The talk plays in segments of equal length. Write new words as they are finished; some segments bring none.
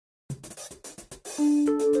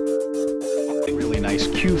Really nice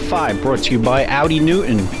Q5 brought to you by Audi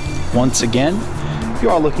Newton. Once again, if you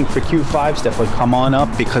are looking for Q5s, definitely come on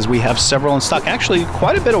up because we have several in stock. Actually,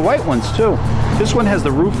 quite a bit of white ones too. This one has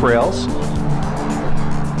the roof rails.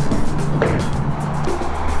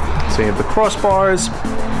 So you have the crossbars.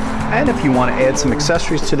 And if you want to add some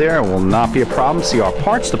accessories to there, it will not be a problem. See our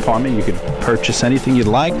parts department. You could purchase anything you'd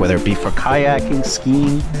like, whether it be for kayaking,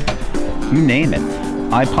 skiing, you name it.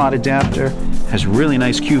 iPod adapter. Has really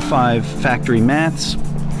nice Q5 factory mats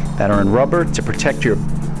that are in rubber to protect your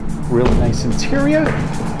really nice interior.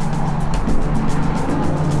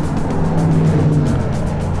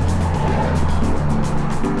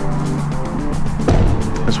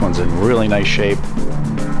 This one's in really nice shape.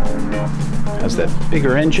 Has that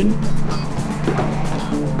bigger engine.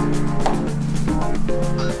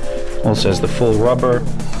 Also has the full rubber.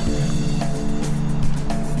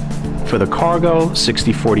 For the cargo,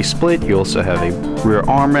 60-40 split. You also have a rear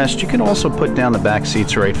armrest. You can also put down the back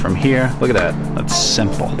seats right from here. Look at that. That's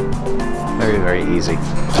simple. Very, very easy.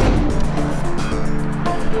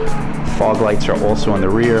 Fog lights are also in the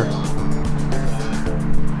rear.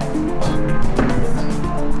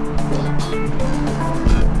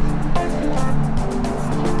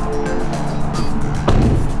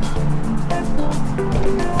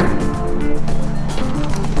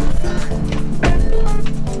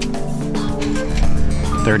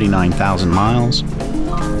 $39,000 miles.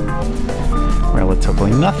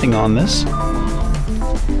 Relatively nothing on this.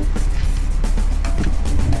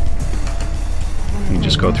 Let me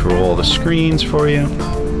just go through all the screens for you.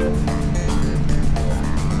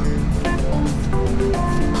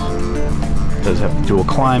 It does have dual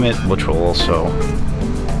climate, which will also,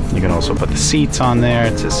 you can also put the seats on there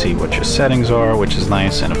to see what your settings are, which is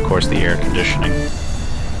nice, and of course the air conditioning.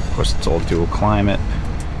 Of course it's all dual climate.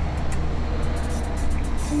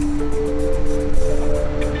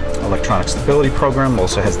 Electronic stability program,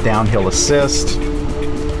 also has downhill assist,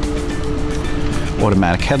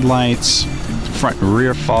 automatic headlights, front and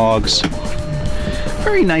rear fogs.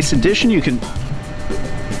 Very nice addition you can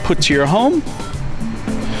put to your home,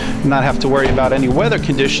 not have to worry about any weather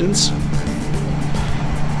conditions.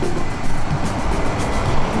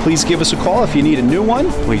 Please give us a call if you need a new one.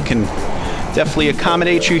 We can definitely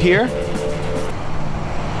accommodate you here.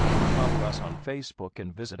 Follow us on Facebook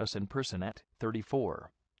and visit us in person at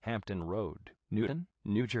 34 Hampton Road, Newton,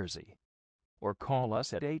 New Jersey. Or call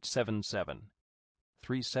us at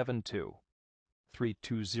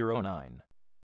 877-372-3209.